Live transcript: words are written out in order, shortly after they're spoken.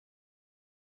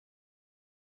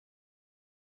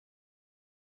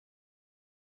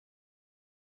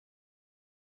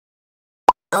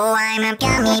Oh, I'm a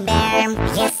gummy bear.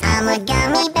 Yes, I'm a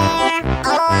gummy bear.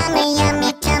 Oh, I'm a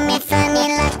yummy, tummy, funny,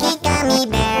 lucky gummy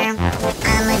bear.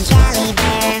 I'm a jelly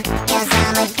bear, 'cause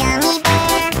I'm a gummy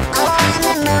bear. Oh, I'm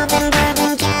a moving,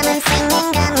 grooving, jamming,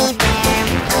 singing gummy bear.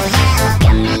 Oh, yeah.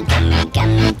 Gummy, gummy,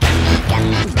 gummy, gummy,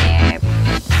 gummy bear.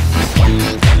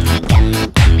 Gummy, gummy, gummy,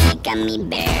 gummy, gummy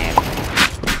bear.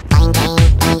 Bang, bang,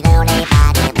 bang, do de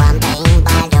body, bum, bang,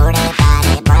 ba, do de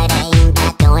body, bang, ba,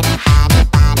 do de body,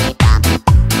 body, bum.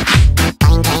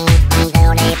 Bang, bang, bang, do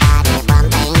de body, bum,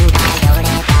 bang, ba, do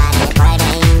de body, bang,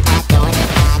 ba, do de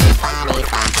body, body,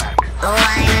 bum. Oh,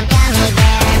 I'm a gummy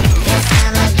bear. Yes,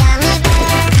 I'm a gummy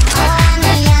bear. Oh, I'm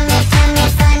a yummy, tummy,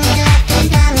 funny, lucky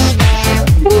gummy bear.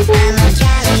 I'm a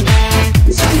jelly bear.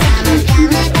 Yes, I'm a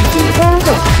gummy bear.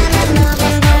 Oh, I'm a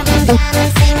moving, grooving,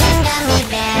 jamming, singing gummy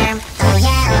bear. Oh,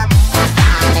 yeah.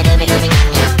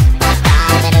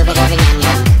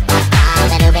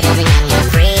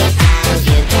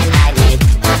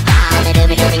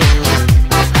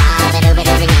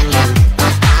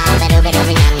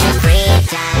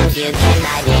 You can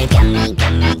ride me, gummy,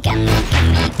 gummy, gummy,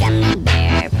 gummy, gummy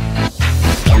bear.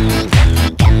 Gummy, gummy,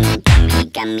 gummy, gummy,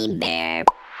 gummy bear.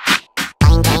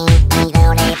 Bang, bang, bang, do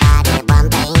de body, bum,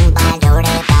 bang, ba, do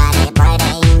de body,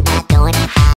 bang, ba, do de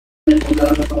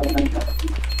body.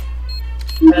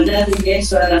 Verdad es que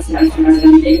eso era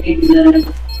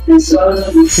la solo